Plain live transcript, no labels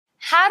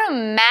how to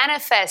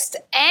manifest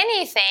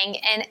anything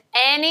in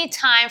any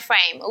time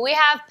frame. We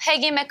have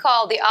Peggy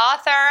McColl, the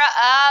author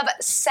of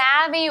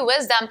Savvy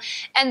Wisdom,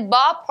 and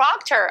Bob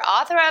Proctor,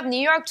 author of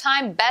New York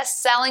Times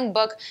best-selling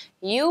book,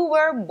 You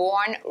Were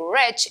Born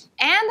Rich,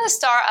 and the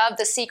star of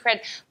The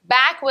Secret,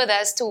 back with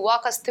us to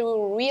walk us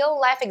through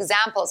real-life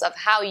examples of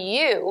how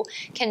you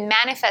can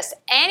manifest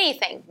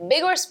anything,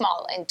 big or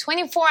small, in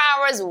 24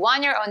 hours,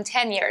 1 year, or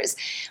 10 years.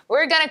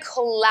 We're going to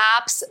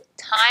collapse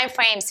time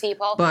frames,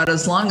 people. But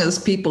as long as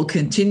people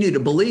continue to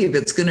believe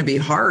it's going to be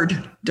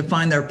hard to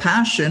find their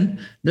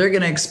passion, they're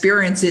going to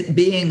experience it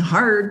being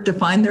hard to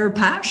find their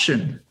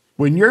passion.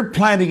 When you're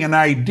planting an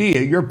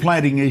idea, you're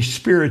planting a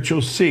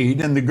spiritual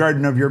seed in the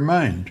garden of your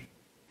mind.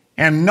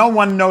 And no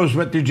one knows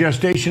what the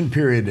gestation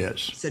period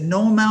is. He said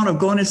no amount of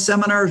going to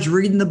seminars,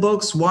 reading the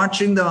books,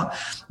 watching the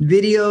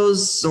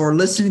videos, or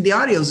listening to the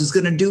audios is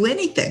going to do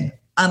anything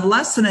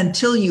unless and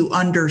until you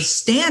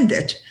understand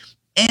it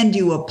and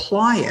you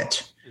apply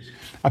it.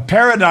 A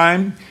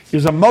paradigm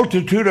is a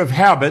multitude of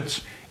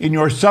habits in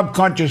your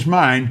subconscious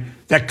mind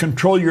that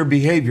control your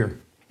behavior.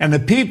 And the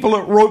people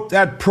that wrote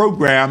that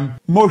program,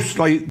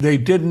 mostly they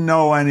didn't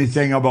know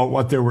anything about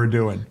what they were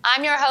doing.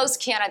 I'm your host,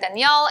 Kiana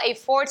Danielle, a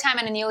 4-time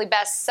and a newly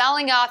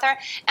best-selling author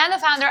and the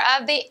founder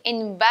of the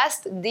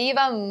Invest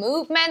Diva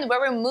movement,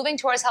 where we're moving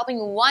towards helping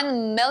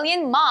 1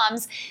 million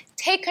moms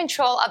take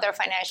control of their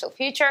financial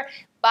future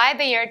by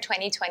the year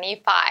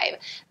 2025.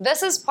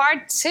 This is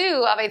part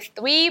 2 of a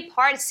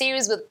 3-part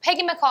series with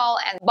Peggy McColl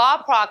and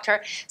Bob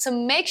Proctor. So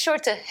make sure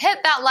to hit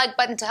that like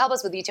button to help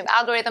us with the YouTube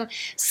algorithm,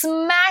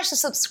 smash the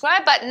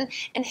subscribe button,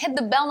 and hit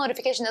the bell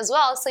notification as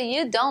well so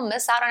you don't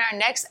miss out on our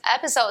next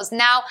episodes.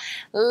 Now,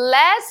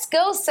 let's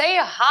go say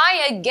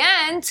hi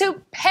again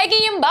to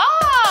Peggy and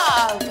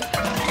Bob.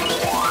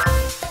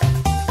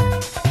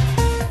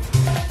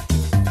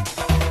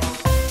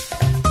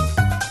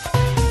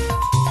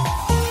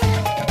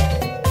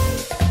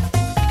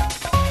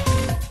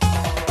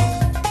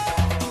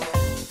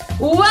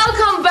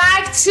 Welcome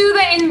back to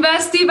the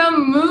Invest Diva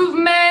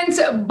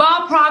movement.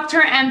 Bob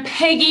Proctor and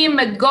Peggy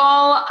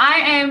McColl.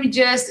 I am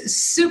just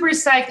super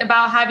psyched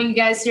about having you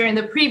guys here. In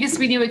the previous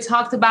video, we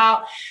talked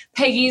about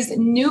Peggy's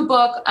new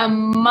book, a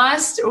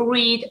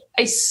must-read,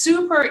 a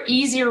super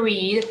easy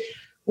read,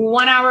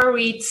 1-hour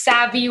read,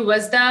 Savvy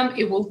Wisdom.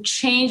 It will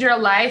change your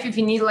life. If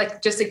you need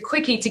like just a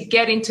quickie to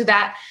get into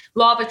that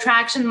law of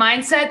attraction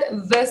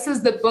mindset, this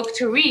is the book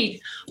to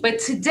read. But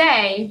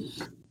today,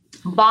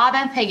 Bob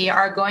and Peggy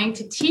are going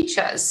to teach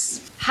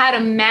us how to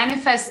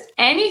manifest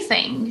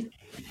anything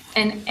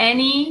in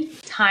any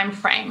time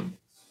frame.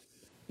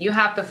 You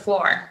have the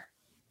floor.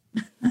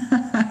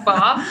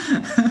 Bob?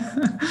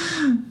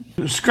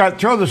 Scott,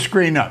 throw the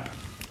screen up.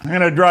 I'm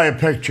going to draw a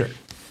picture.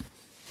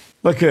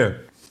 Look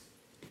here.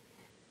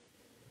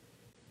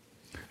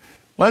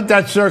 Let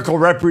that circle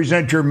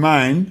represent your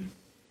mind.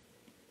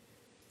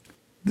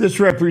 This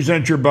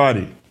represents your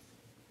body.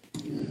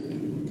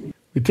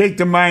 We take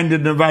the mind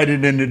and divide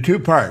it into 2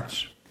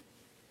 parts.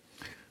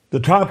 The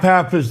top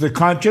half is the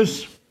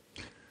conscious.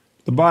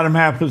 The bottom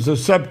half is the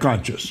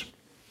subconscious.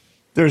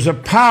 There's a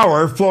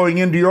power flowing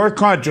into your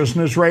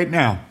consciousness right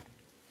now.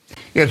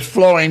 It's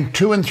flowing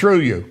to and through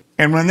you.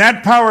 And when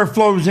that power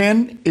flows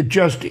in, it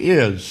just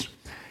is.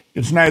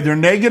 It's neither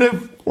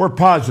negative or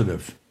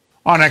positive.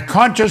 On a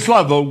conscious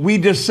level, we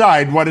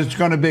decide what it's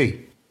going to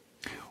be.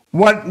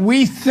 What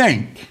we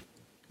think,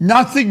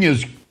 nothing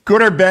is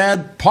good or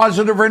bad,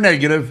 positive or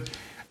negative,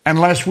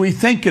 unless we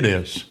think it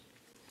is.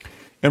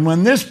 And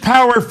when this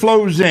power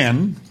flows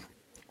in,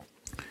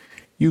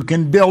 you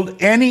can build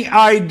any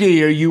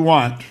idea you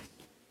want.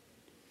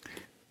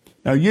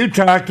 Now, you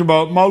talked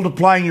about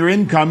multiplying your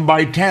income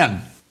by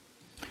 10.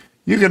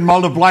 You can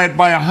multiply it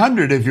by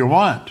 100 if you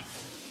want.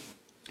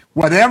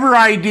 Whatever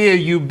idea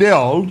you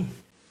build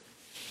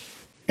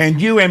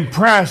and you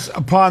impress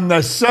upon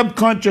the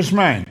subconscious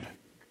mind,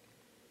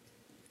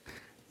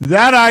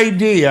 that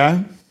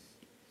idea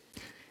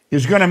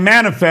is going to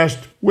manifest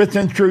with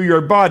and through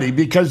your body,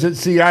 because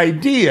it's the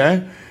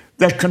idea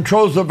that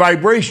controls the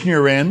vibration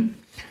you're in,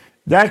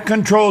 that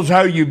controls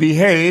how you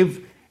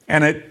behave,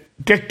 and it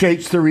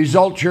dictates the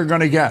results you're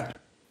going to get.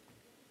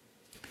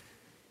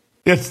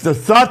 It's the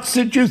thoughts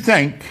that you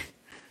think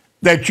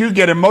that you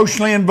get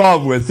emotionally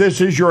involved with. This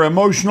is your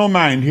emotional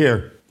mind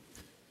here,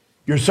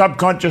 your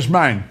subconscious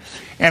mind.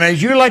 And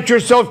as you let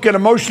yourself get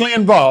emotionally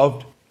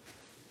involved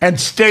and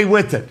stay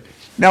with it.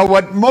 Now,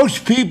 what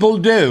most people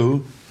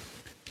do,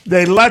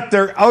 they let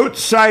their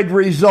outside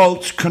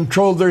results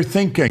control their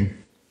thinking.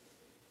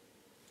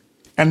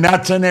 And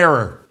that's an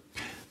error.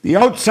 The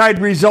outside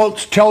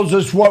results tells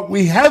us what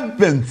we have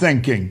been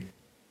thinking.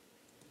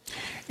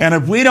 And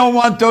if we don't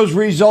want those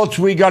results,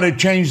 we got to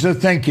change the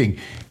thinking.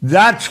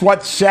 That's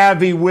what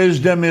Savvy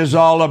Wisdom is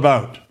all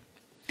about.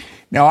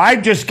 Now,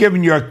 I've just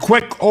given you a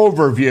quick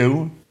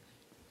overview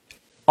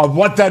of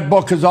what that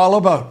book is all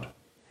about.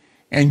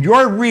 And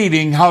you're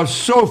reading how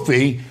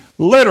Sophie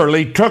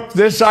literally took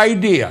this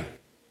idea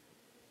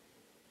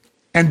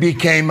and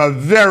became a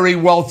very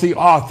wealthy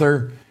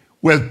author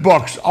with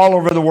books all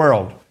over the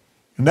world.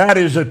 And that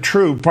is a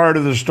true part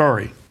of the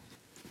story.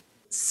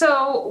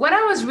 So when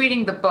I was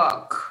reading the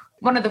book,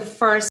 one of the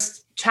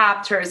first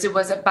chapters, it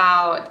was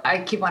about,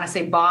 I keep want to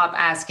say Bob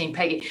asking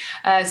Peggy,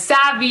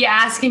 Savvy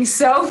asking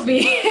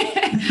Sophie,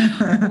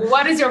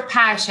 what is your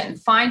passion?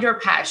 Find your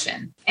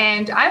passion.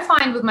 And I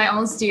find with my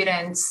own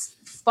students,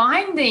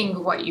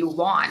 finding what you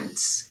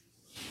want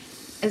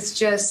is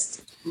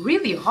just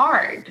really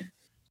hard.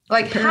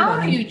 Like,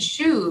 how do you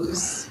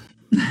choose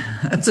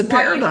That's a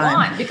paradigm. what you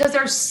want? Because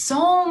there's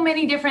so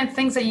many different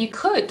things that you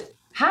could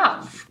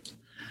have.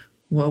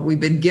 Well, we've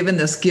been given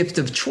this gift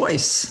of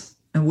choice,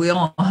 and we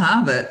all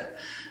have it.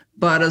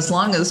 But as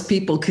long as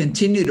people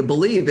continue to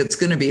believe it's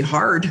going to be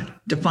hard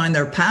to find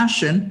their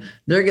passion,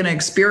 they're going to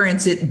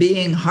experience it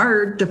being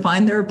hard to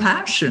find their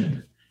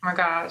passion. Oh my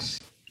gosh.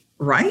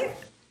 Right?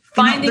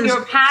 Finding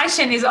your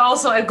passion is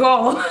also a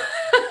goal.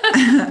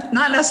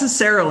 Not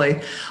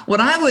necessarily.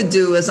 What I would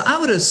do is I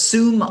would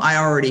assume I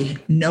already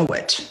know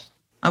it.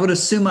 I would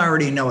assume I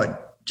already know it.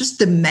 Just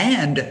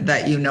demand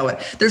that you know it.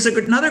 There's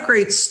another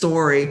great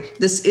story.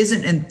 This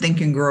isn't in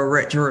Think and Grow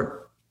Rich,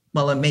 or,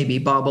 well, it may be.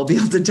 Bob will be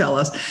able to tell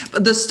us.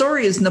 But the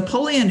story is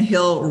Napoleon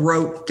Hill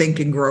wrote Think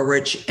and Grow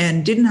Rich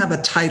and didn't have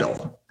a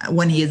title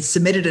when he had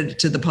submitted it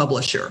to the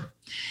publisher.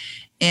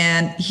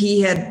 And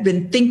he had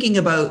been thinking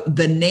about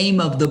the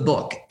name of the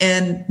book.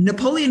 And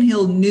Napoleon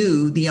Hill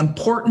knew the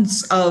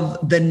importance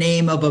of the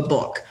name of a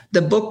book.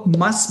 The book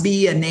must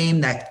be a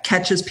name that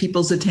catches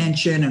people's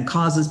attention and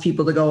causes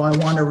people to go, I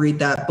want to read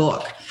that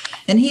book.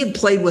 And he had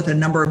played with a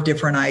number of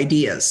different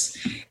ideas.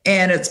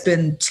 And it's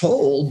been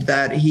told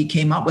that he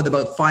came up with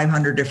about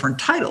 500 different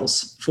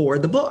titles for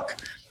the book.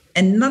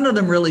 And none of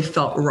them really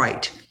felt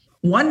right.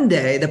 One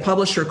day, the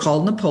publisher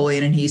called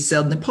Napoleon and he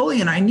said,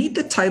 Napoleon, I need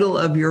the title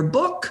of your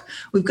book.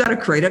 We've got to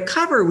create a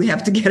cover. We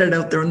have to get it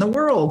out there in the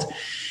world.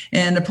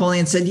 And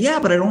Napoleon said, yeah,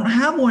 but I don't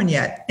have one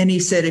yet. And he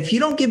said, if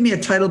you don't give me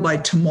a title by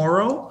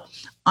tomorrow,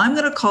 I'm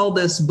going to call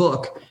this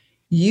book,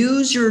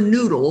 Use Your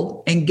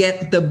Noodle and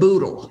Get the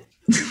Boodle.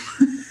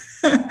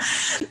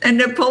 And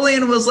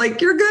Napoleon was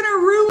like, you're going to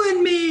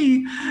ruin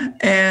me.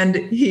 And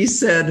he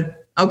said,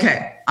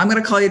 okay, I'm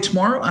going to call you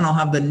tomorrow and I'll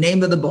have the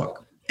name of the book.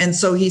 And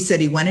so he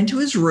said he went into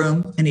his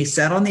room and he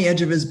sat on the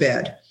edge of his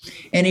bed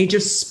and he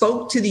just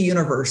spoke to the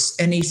universe.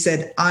 And he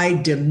said, I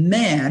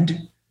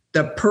demand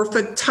the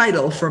perfect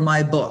title for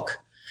my book.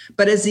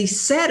 But as he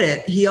said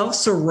it, he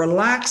also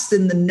relaxed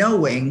in the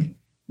knowing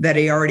that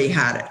he already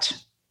had it,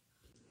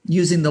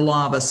 using the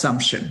law of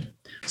assumption.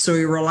 So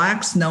he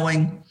relaxed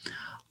knowing,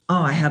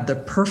 oh, I have the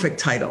perfect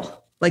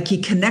title. Like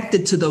he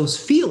connected to those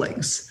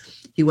feelings.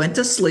 He went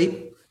to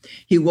sleep.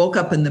 He woke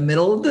up in the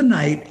middle of the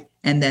night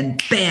and then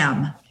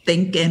bam,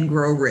 Think and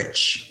Grow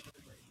Rich.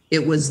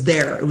 It was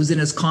there. It was in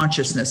his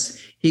consciousness.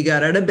 He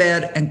got out of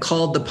bed and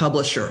called the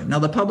publisher. Now,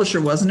 the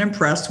publisher wasn't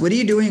impressed. What are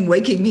you doing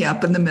waking me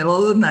up in the middle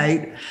of the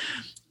night?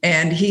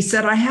 And he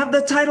said, I have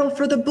the title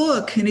for the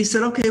book. And he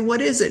said, okay,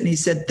 what is it? And he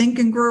said, Think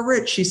and Grow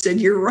Rich. He said,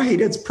 you're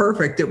right. It's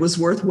perfect. It was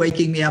worth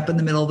waking me up in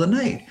the middle of the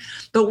night.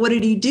 But what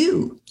did he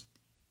do?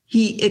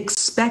 He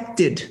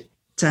expected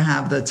to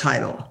have the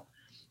title.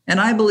 And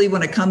I believe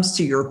when it comes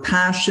to your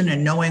passion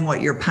and knowing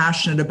what you're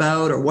passionate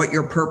about or what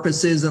your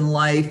purpose is in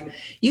life,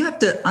 you have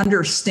to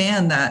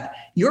understand that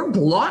you're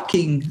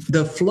blocking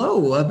the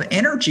flow of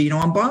energy. You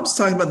know, and Bob's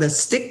talking about the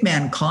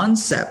stickman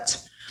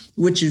concept,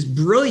 which is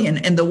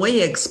brilliant. And the way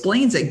he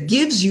explains it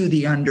gives you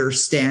the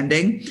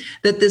understanding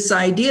that this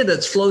idea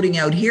that's floating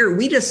out here,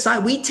 we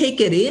decide, we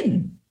take it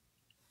in.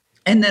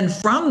 And then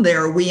from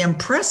there, we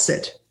impress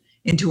it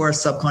into our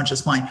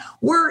subconscious mind.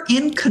 We're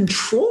in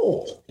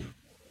control.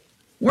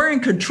 We're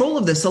in control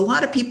of this. A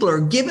lot of people are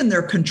giving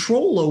their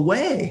control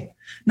away,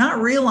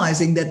 not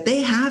realizing that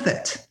they have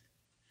it.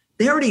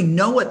 They already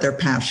know what their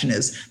passion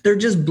is. They're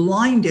just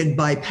blinded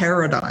by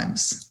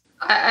paradigms.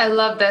 I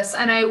love this.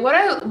 And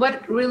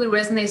what really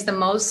resonates the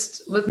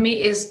most with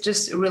me is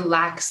just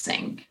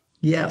relaxing.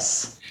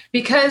 Yes.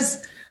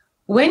 Because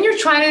when you're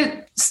trying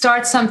to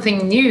start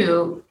something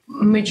new,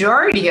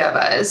 majority of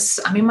us,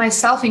 I mean,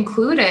 myself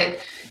included,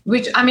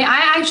 which, I mean, I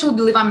actually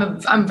believe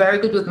I'm very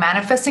good with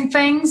manifesting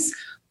things.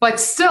 But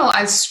still,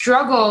 I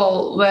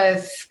struggle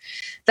with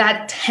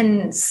that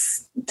tension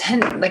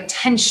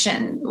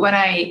when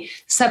I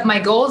set my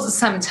goals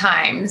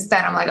sometimes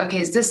that I'm like, okay,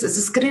 is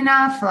this good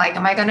enough? Like,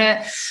 am I going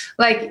to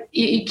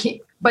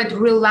but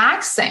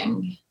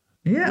relaxing.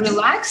 Yes.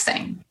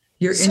 Relaxing.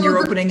 You're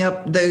opening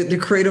up the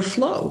creative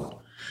flow.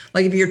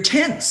 Like if you're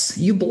tense,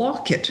 you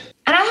block it.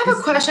 And I have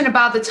a question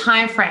about the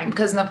time frame,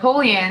 because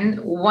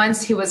Napoleon,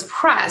 once he was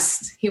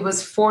pressed, he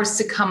was forced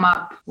to come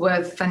up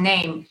with a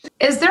name.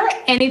 Is there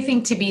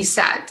anything to be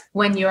said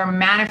when you're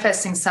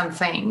manifesting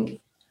something,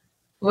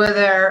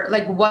 whether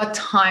like what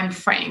time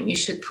frame you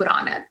should put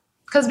on it?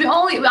 Because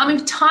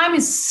time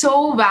is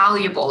so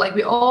valuable. Like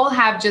we all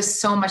have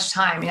just so much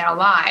time in our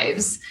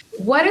lives.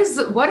 What is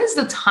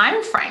the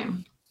time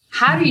frame?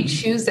 How do you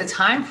choose the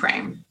time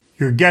frame?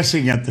 You're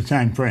guessing at the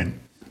time frame.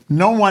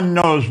 No one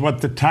knows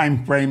what the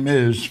time frame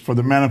is for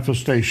the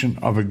manifestation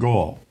of a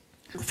goal.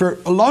 For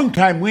a long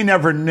time, we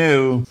never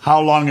knew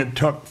how long it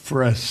took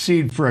for a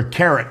seed for a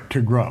carrot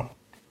to grow.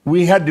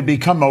 we had to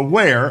become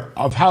aware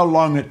of how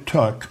long it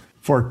took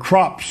for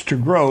crops to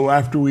grow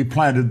after we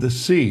planted the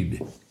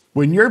seed.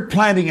 When you're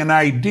planting an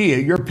idea,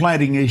 you're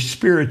planting a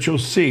spiritual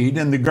seed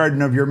in the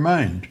garden of your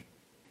mind.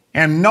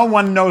 And no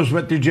one knows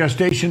what the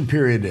gestation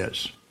period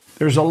is.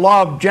 There's a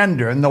law of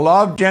gender, and the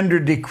law of gender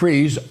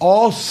decrees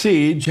all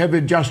seeds have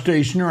a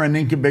gestation or an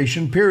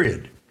incubation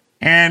period.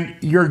 And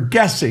you're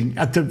guessing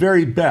at the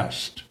very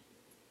best.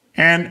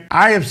 And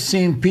I have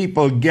seen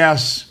people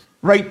guess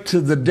right to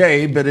the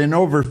day, but in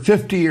over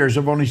 50 years,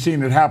 I've only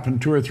seen it happen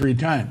 2 or 3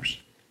 times.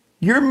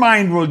 Your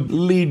mind will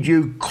lead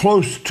you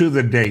close to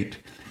the date,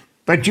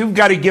 but you've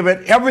got to give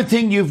it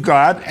everything you've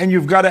got, and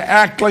you've got to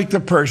act like the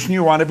person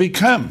you want to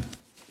become.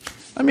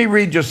 Let me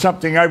read you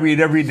something I read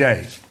every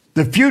day.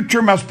 The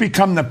future must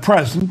become the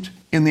present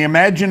in the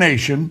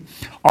imagination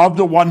of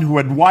the one who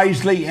would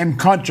wisely and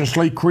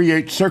consciously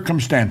create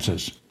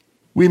circumstances.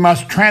 We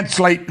must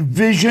translate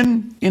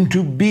vision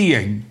into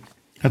being.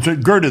 That's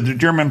what Goethe, the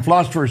German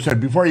philosopher, said.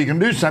 Before you can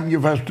do something, you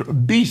have to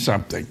be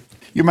something.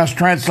 You must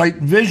translate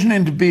vision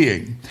into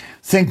being,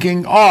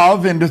 thinking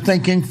of into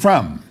thinking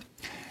from.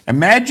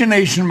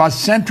 Imagination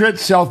must center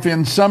itself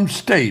in some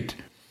state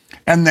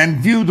and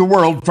then view the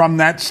world from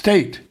that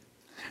state.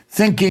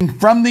 Thinking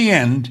from the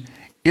end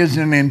is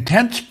an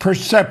intense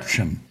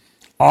perception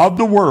of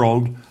the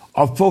world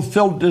of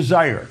fulfilled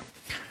desire.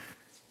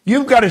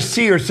 You've got to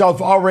see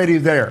yourself already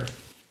there.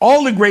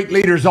 All the great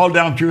leaders all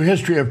down through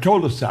history have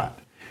told us that.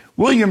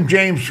 William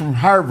James from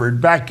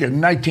Harvard back in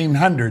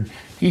 1900,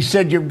 he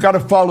said you've got to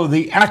follow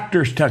the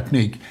actor's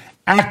technique.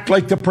 Act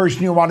like the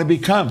person you want to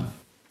become.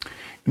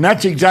 And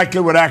that's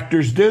exactly what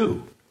actors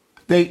do.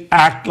 They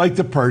act like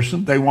the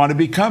person they want to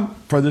become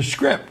for the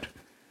script.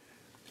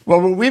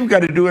 Well, what we've got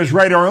to do is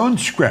write our own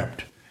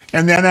script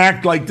and then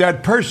act like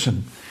that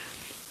person.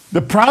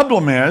 The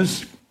problem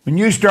is, when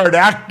you start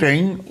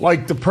acting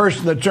like the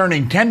person that's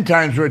earning 10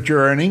 times what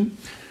you're earning,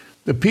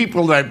 the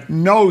people that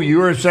know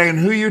you are saying,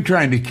 who are you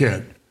trying to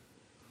kid?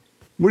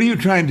 What are you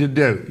trying to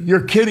do?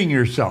 You're kidding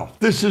yourself.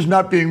 This is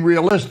not being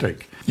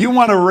realistic. You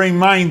want to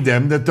remind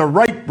them that the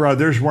Wright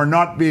brothers were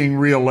not being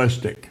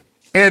realistic.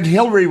 Ed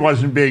Hillary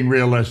wasn't being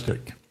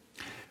realistic.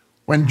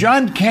 When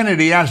John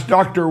Kennedy asked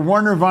Dr.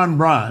 Wernher von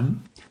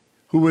Braun,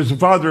 who was the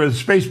father of the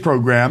space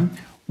program,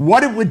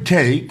 what it would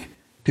take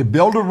to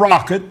build a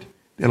rocket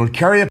that'll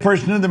carry a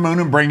person to the moon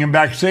and bring him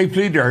back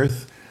safely to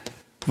Earth,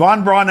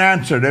 von Braun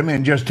answered him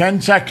in just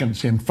 10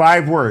 seconds, in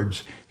 5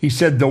 words. He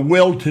said, the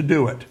will to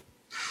do it.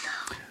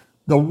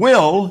 The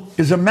will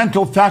is a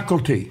mental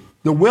faculty.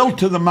 The will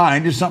to the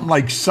mind is something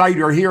like sight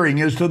or hearing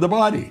is to the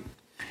body.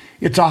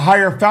 It's a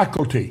higher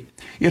faculty.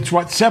 It's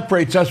what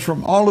separates us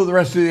from all of the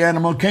rest of the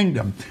animal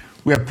kingdom.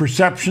 We have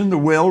perception, the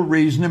will,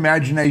 reason,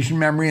 imagination,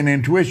 memory, and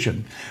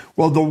intuition.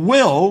 Well, the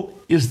will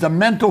is the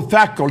mental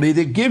faculty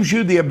that gives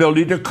you the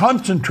ability to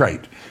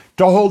concentrate,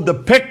 to hold the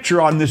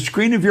picture on the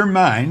screen of your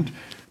mind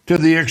to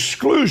the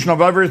exclusion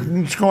of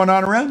everything that's going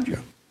on around you.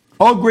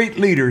 All great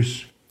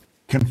leaders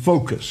can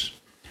focus.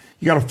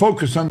 You got to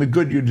focus on the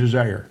good you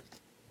desire.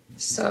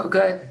 So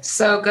good.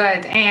 So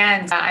good.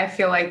 And I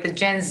feel like the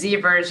Gen Z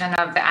version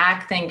of the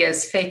acting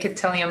is fake it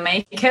till you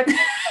make it,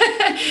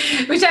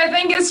 which I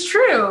think is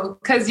true,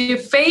 because you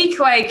fake,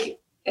 like,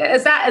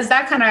 is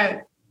that kind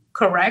of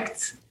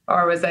correct?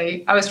 Or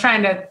I was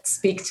trying to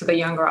speak to the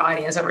younger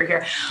audience over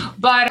here,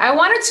 but I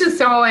wanted to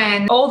throw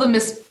in all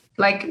the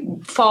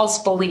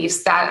false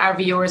beliefs that our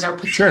viewers are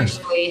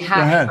potentially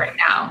having right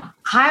now.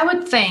 I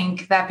would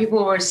think that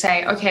people would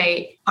say,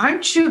 okay,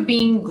 aren't you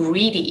being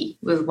greedy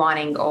with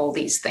wanting all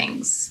these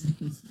things?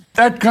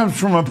 That comes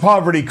from a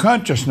poverty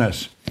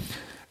consciousness.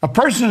 A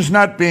person is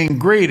not being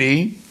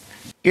greedy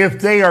if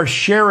they are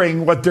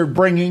sharing what they're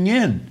bringing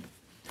in.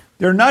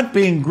 They're not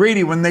being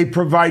greedy when they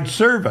provide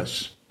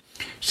service.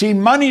 See,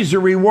 money is a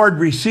reward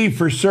received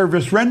for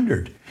service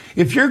rendered.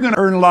 If you're going to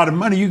earn a lot of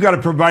money, you got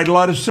to provide a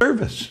lot of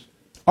service.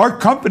 Our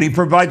company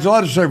provides a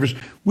lot of service.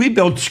 We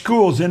build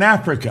schools in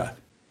Africa.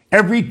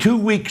 Every 2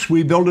 weeks,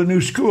 we build a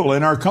new school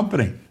in our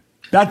company.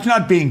 That's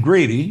not being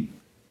greedy.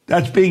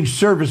 That's being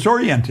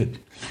service-oriented.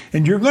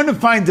 And you're going to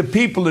find the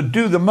people that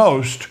do the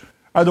most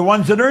are the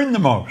ones that earn the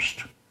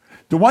most.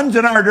 The ones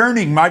that aren't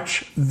earning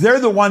much, they're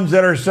the ones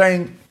that are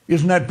saying,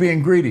 isn't that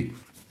being greedy?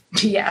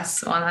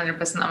 Yes,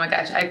 100%. Oh my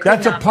gosh.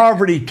 That's a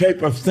poverty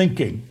type of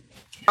thinking.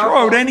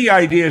 Throw out any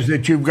ideas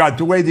that you've got,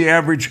 the way the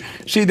average,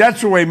 see,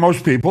 that's the way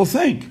most people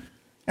think.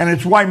 And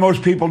it's why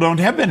most people don't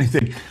have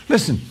anything.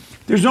 Listen,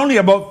 there's only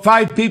about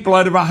 5 people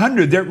out of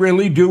 100 that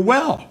really do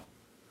well.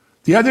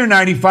 The other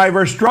 95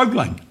 are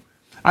struggling.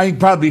 I think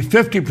probably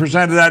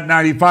 50% of that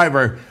 95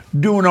 are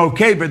doing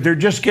okay, but they're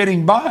just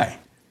getting by.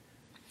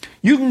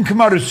 You can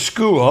come out of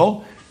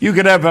school, you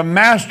could have a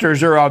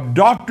master's or a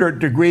doctorate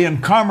degree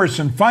in commerce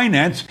and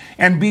finance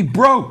and be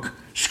broke.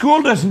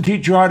 School doesn't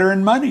teach you how to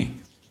earn money.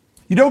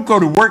 You don't go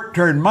to work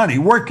to earn money.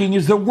 Working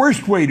is the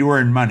worst way to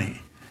earn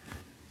money.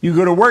 You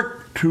go to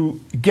work to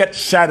get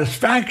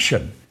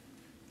satisfaction.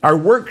 Our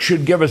work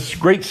should give us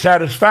great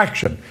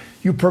satisfaction.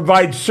 You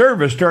provide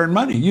service to earn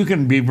money. You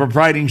can be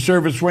providing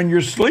service when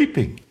you're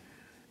sleeping.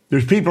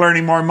 There's people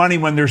earning more money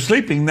when they're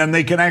sleeping than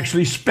they can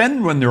actually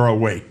spend when they're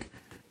awake.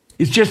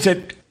 It's just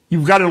that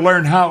you've got to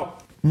learn how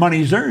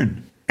money's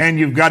earned, and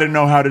you've got to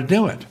know how to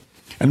do it.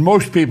 And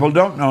most people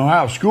don't know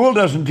how. School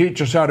doesn't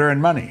teach us how to earn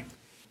money.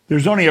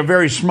 There's only a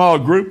very small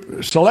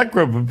group, select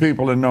group of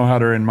people that know how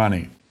to earn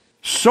money.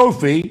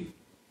 Sophie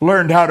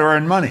learned how to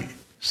earn money.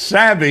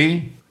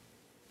 Savvy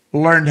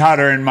learned how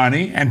to earn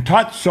money and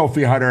taught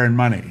Sophie how to earn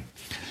money.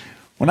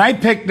 When I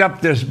picked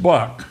up this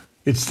book,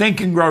 it's Think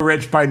and Grow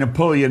Rich by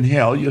Napoleon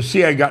Hill. You'll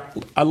see I got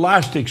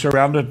elastics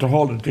around it to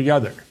hold it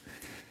together.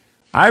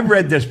 I've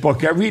read this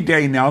book every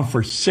day now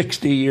for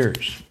 60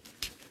 years.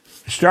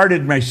 I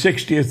started my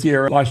 60th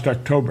year last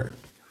October.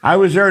 I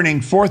was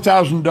earning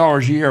 $4,000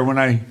 a year when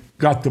I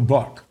got the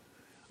book.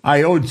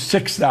 I owed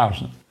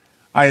 $6,000.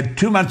 I had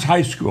 2 months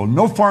high school,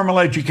 no formal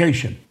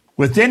education.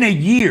 Within a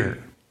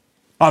year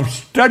of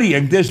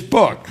studying this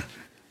book,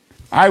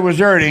 I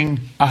was earning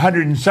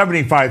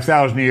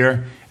 $175,000 a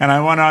year, and I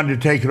went on to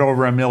take it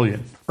over $1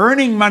 million.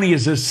 Earning money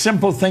is a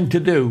simple thing to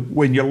do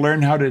when you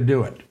learn how to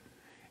do it.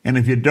 And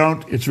if you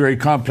don't, it's very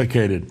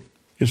complicated.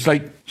 It's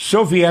like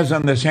Sophie has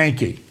on this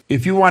hanky.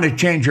 If you want to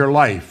change your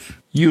life,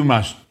 you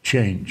must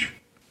change.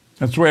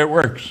 That's the way it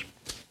works.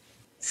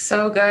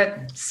 So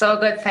good. So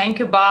good. Thank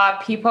you,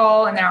 Bob.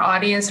 People in our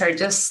audience are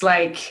just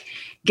like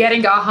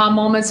getting aha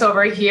moments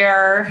over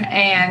here.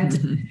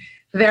 And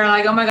they're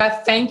like, oh my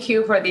God, thank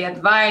you for the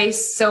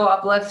advice. So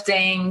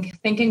uplifting.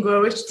 Think and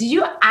Grow Rich. Do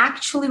you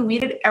actually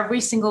read it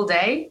every single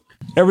day?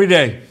 Every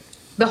day.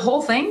 The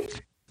whole thing?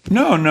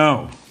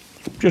 No.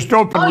 Just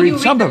read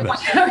some of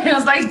it. I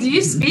was like, do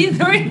you speed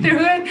through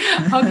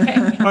it?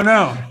 Okay. Oh,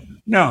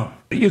 no.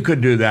 You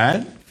could do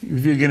that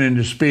if you get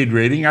into speed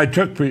reading.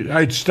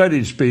 I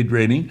studied speed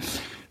reading,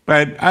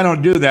 but I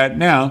don't do that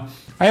now.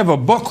 I have a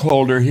book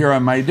holder here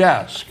on my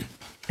desk,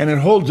 and it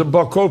holds a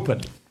book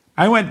open.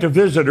 I went to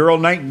visit Earl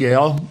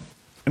Nightingale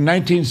in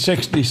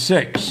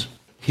 1966.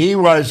 He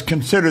was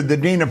considered the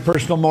dean of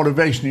personal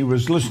motivation. He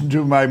was listened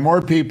to by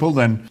more people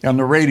on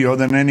the radio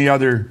than any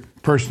other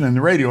person in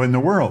the radio in the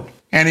world.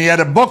 And he had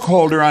a book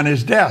holder on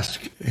his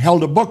desk,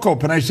 held a book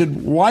open. I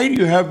said, why do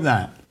you have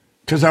that?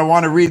 Because I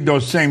want to read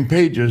those same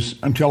pages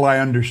until I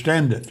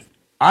understand it.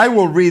 I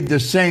will read the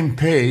same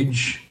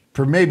page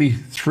for maybe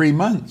 3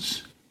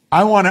 months.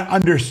 I want to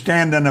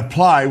understand and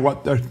apply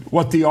what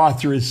the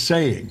author is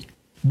saying.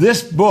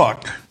 This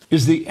book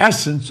is the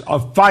essence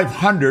of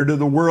 500 of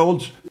the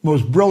world's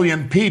most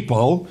brilliant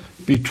people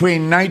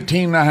between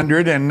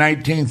 1900 and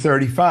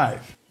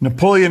 1935.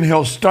 Napoleon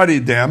Hill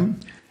studied them,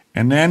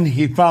 and then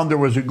he found there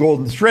was a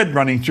golden thread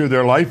running through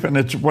their life, and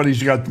it's what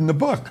he's got in the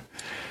book.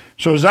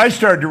 So as I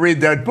started to read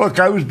that book,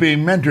 I was being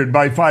mentored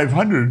by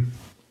 500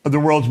 of the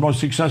world's most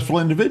successful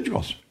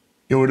individuals.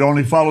 It would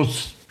only follow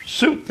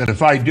suit that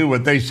if I do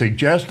what they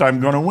suggest, I'm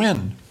going to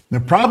win. The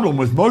problem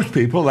with most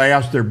people, they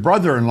ask their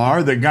brother-in-law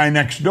or the guy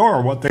next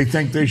door what they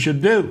think they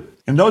should do.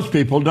 And those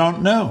people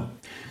don't know.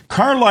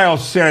 Carlyle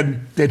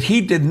said that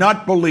he did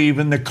not believe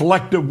in the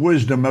collective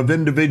wisdom of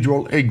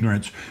individual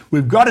ignorance.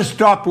 We've got to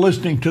stop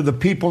listening to the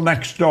people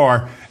next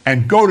door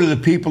and go to the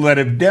people that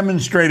have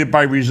demonstrated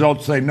by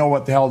results they know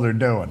what the hell they're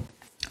doing.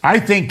 I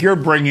think you're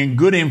bringing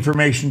good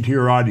information to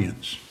your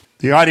audience.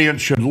 The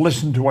audience should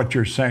listen to what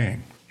you're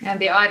saying. And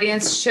the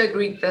audience should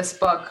read this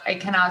book. I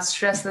cannot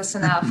stress this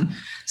enough.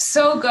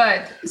 So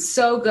good.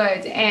 So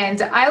good.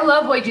 And I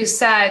love what you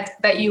said,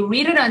 that you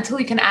read it until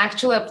you can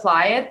actually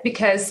apply it,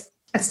 because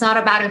it's not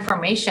about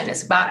information.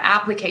 It's about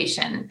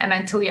application. And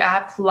until you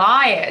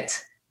apply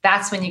it,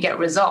 that's when you get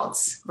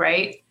results,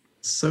 right?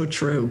 So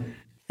true.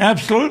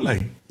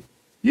 Absolutely.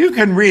 You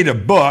can read a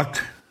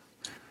book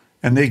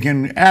and they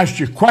can ask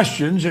you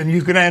questions and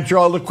you can answer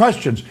all the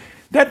questions.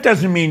 That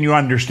doesn't mean you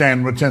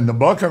understand what's in the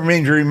book. It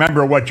means you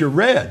remember what you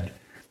read.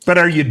 But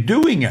are you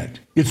doing it?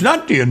 It's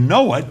not do you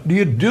know it, do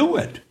you do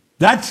it?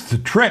 That's the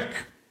trick.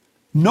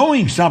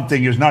 Knowing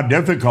something is not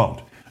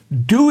difficult.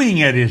 Doing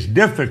it is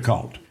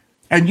difficult.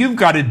 And you've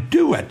got to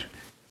do it.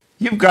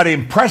 You've got to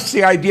impress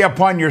the idea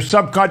upon your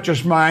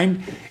subconscious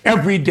mind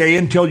every day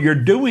until you're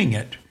doing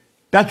it.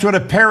 That's what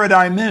a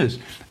paradigm is.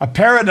 A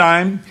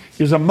paradigm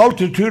is a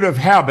multitude of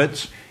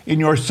habits in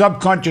your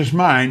subconscious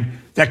mind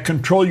that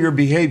control your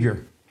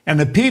behavior. And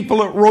the people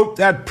that wrote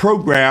that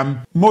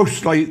program,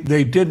 mostly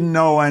they didn't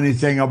know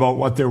anything about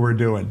what they were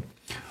doing.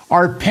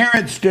 Our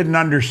parents didn't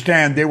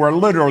understand. They were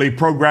literally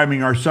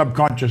programming our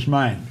subconscious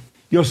mind.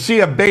 You'll see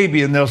a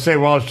baby and they'll say,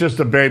 well, it's just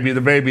a baby.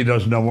 The baby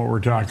doesn't know what we're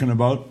talking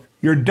about.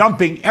 You're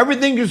dumping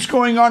everything that's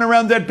going on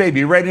around that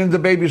baby right into the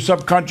baby's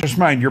subconscious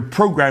mind. You're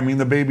programming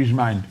the baby's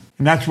mind.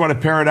 And that's what a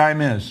paradigm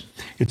is.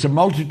 It's a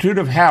multitude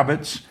of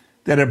habits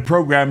that are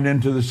programmed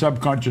into the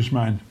subconscious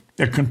mind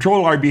that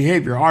control our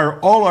behavior,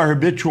 all our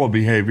habitual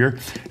behavior,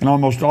 and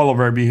almost all of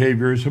our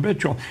behavior is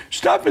habitual.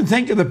 Stop and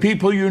think of the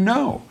people you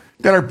know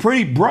that are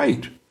pretty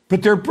bright,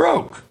 but they're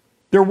broke.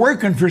 They're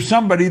working for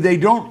somebody they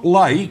don't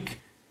like,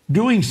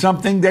 doing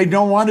something they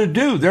don't want to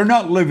do. They're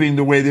not living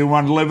the way they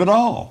want to live at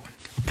all.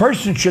 A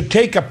person should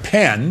take a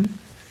pen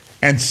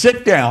and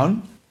sit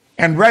down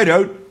and write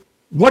out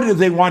what do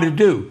they want to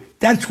do.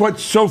 That's what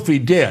Sophie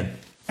did.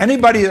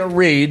 Anybody that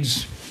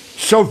reads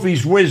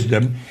Sophie's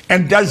Wisdom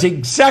and does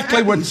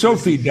exactly what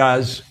Sophie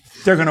does,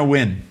 they're going to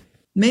win.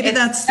 Maybe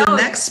that's the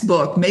next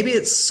book. Maybe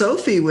it's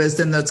Sophie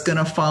Wisdom that's going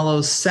to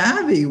follow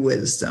Savvy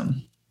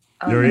Wisdom.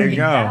 There you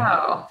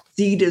go.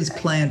 Seed is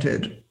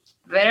planted.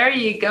 There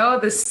you go.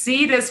 The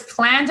seed is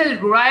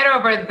planted right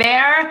over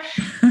there.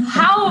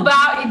 How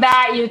about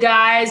that, you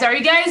guys? Are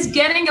you guys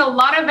getting a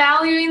lot of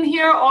value in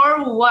here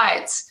or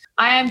what?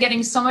 I am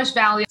getting so much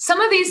value.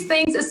 Some of these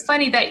things, it's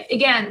funny that,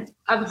 again,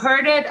 I've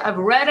heard it, I've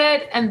read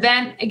it. And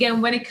then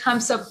again, when it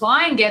comes to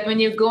applying it, when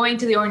you're going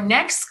to your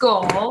next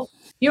goal,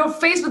 you're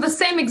faced with the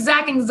same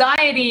exact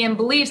anxiety and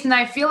beliefs. And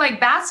I feel like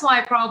that's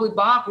why probably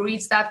Bob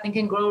reads that Think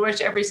and Grow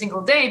Rich every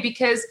single day,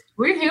 because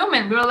we're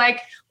human. We're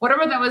like,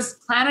 whatever that was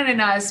planted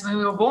in us when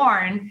we were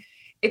born,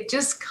 it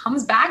just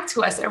comes back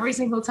to us every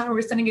single time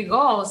we're setting a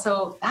goal.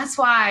 So that's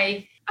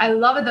why I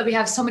love it that we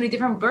have so many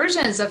different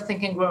versions of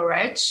Think and Grow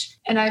Rich.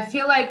 And I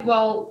feel like,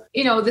 well,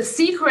 The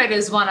Secret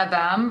is one of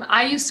them.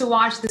 I used to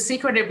watch The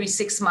Secret every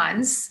 6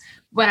 months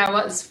when I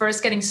was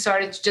first getting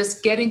started to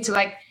just get into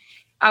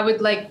I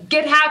would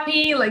get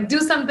happy, do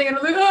something, and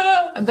I'm like,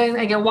 ah! And then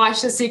I can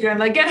watch The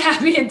Secret and get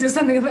happy and do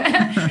something. So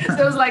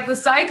it was the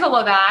cycle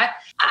of that.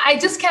 I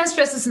just can't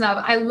stress this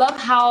enough. I love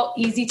how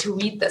easy to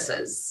read this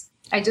is.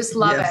 I just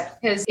love it,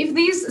 because if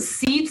these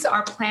seeds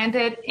are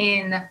planted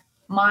in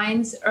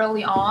minds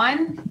early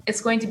on,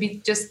 it's going to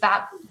be just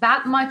that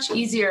much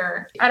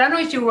easier. I don't know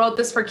if you wrote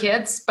this for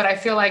kids, but I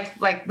feel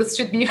like this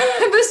should be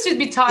this should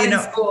be taught in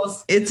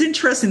schools. It's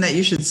interesting that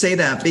you should say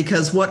that,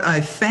 because what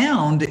I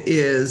found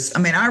is,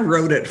 I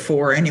wrote it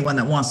for anyone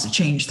that wants to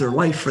change their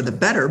life for the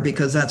better,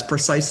 because that's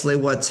precisely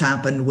what's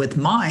happened with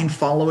mine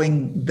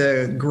following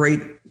the great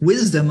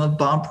wisdom of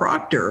Bob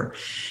Proctor.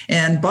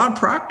 And Bob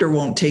Proctor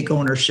won't take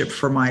ownership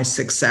for my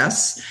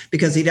success,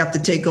 because he'd have to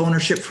take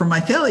ownership for my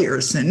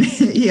failures. And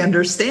he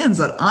understands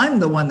that I'm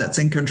the one that's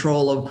in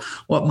control of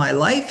what my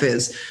life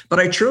is. But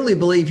I truly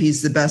believe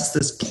he's the best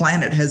this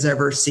planet has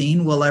ever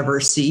seen, will ever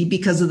see,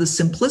 because of the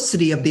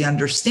simplicity of the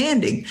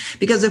understanding.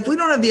 Because if we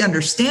don't have the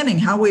understanding,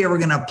 how are we ever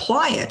going to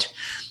apply it?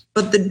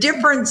 But the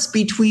difference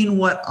between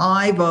what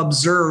I've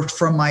observed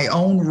from my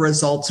own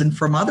results and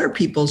from other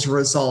people's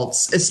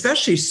results,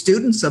 especially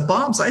students of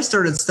Bob's, I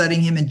started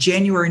studying him in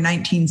January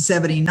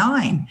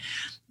 1979.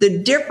 The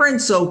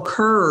difference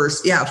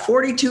occurs,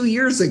 42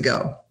 years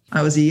ago.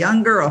 I was a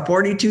young girl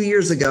 42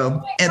 years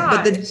ago.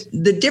 But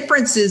the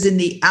difference is in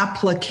the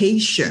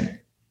application.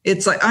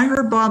 It's I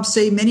heard Bob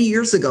say many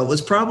years ago, it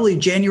was probably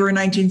January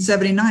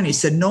 1979. He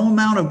said, no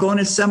amount of going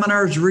to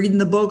seminars, reading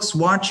the books,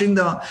 watching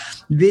the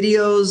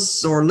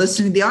videos, or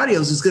listening to the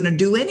audios is going to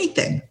do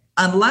anything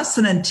unless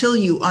and until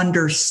you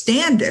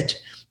understand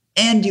it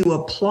and you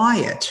apply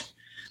it.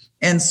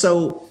 And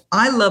so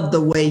I love the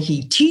way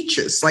he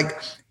teaches.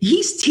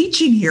 He's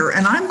teaching here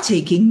and I'm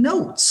taking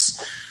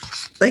notes.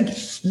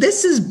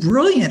 This is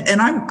brilliant. And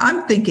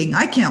I'm thinking,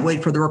 I can't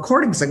wait for the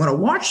recordings. I'm going to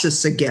watch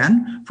this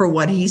again for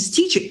what he's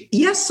teaching.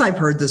 Yes, I've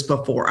heard this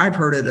before. I've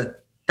heard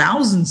it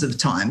thousands of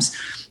times.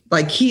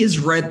 He has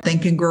read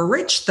Think and Grow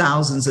Rich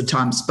thousands of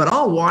times, but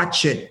I'll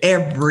watch it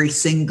every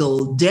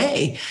single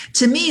day.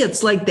 To me,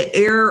 it's like the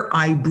air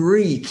I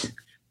breathe.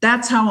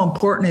 That's how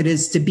important it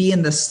is to be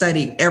in the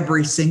study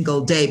every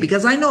single day,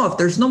 because I know if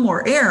there's no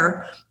more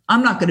air,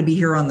 I'm not going to be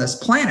here on this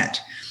planet.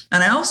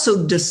 And I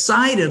also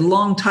decided a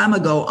long time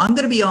ago, I'm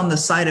going to be on the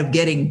side of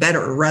getting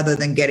better rather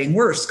than getting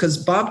worse,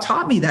 because Bob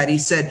taught me that. He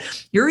said,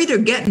 you're either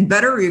getting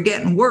better or you're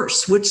getting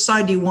worse. Which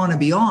side do you want to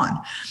be on?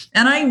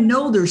 And I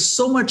know there's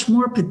so much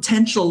more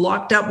potential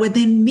locked up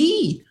within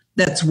me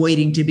that's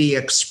waiting to be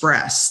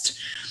expressed.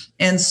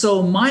 And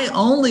so my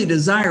only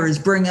desire is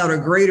bring out a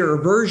greater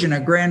version,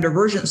 a grander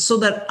version, so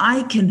that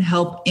I can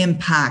help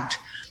impact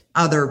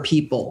other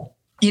people.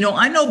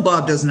 I know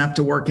Bob doesn't have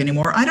to work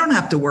anymore. I don't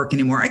have to work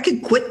anymore. I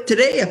could quit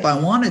today if I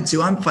wanted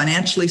to. I'm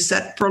financially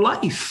set for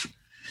life.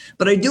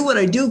 But I do what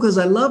I do because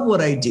I love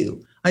what I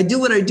do. I do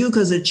what I do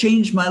because it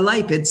changed my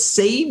life. It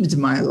saved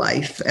my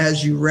life,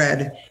 as you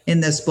read in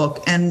this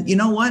book. And you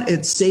know what?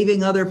 It's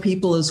saving other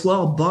people as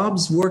well.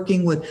 Bob's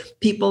working with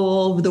people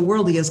all over the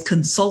world. He has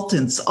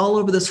consultants all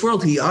over this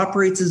world. He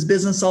operates his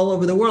business all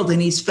over the world.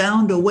 And he's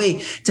found a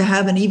way to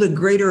have an even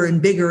greater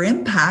and bigger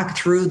impact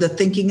through the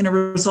Thinking and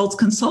Results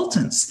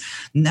consultants.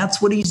 And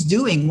that's what he's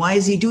doing. Why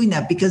is he doing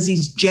that? Because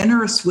he's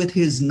generous with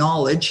his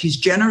knowledge. He's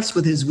generous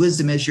with his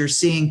wisdom, as you're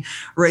seeing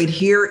right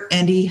here.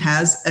 And he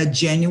has a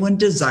genuine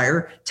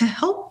desire to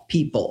help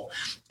people.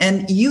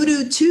 And you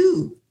do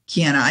too,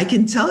 Kiana. I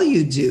can tell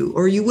you do,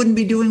 or you wouldn't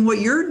be doing what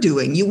you're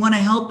doing. You want to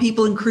help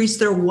people increase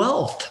their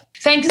wealth.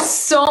 Thank you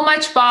so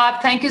much,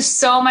 Bob. Thank you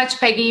so much,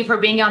 Peggy, for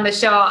being on the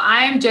show.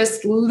 I'm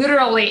just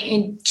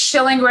literally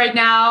chilling right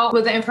now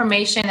with the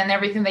information and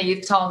everything that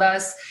you've told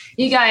us.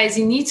 You guys,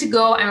 you need to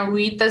go and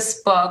read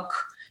this book.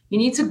 You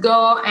need to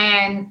go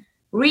and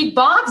read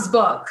Bob's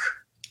book.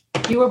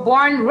 You Were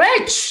Born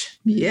Rich.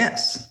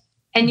 Yes.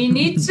 And you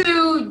need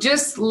to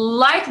just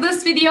like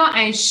this video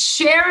and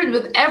share it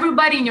with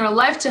everybody in your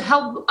life to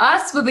help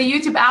us with the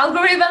YouTube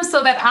algorithm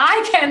so that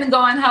I can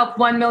go and help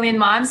 1 million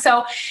moms.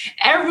 So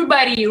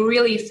everybody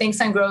really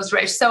thinks and grows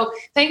rich. So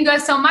thank you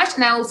guys so much.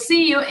 And I will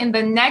see you in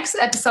the next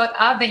episode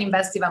of the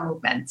Invest Diva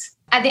Movement.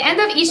 At the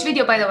end of each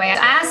video, by the way, I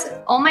ask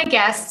all my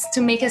guests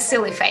to make a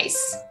silly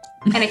face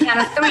and a count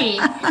of 3.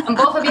 And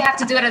both of you have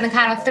to do it on the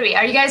count of 3.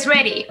 Are you guys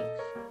ready?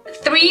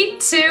 3,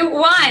 2,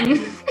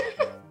 1.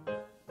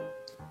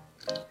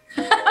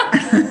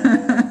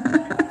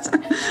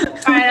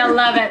 All right, I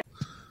love it.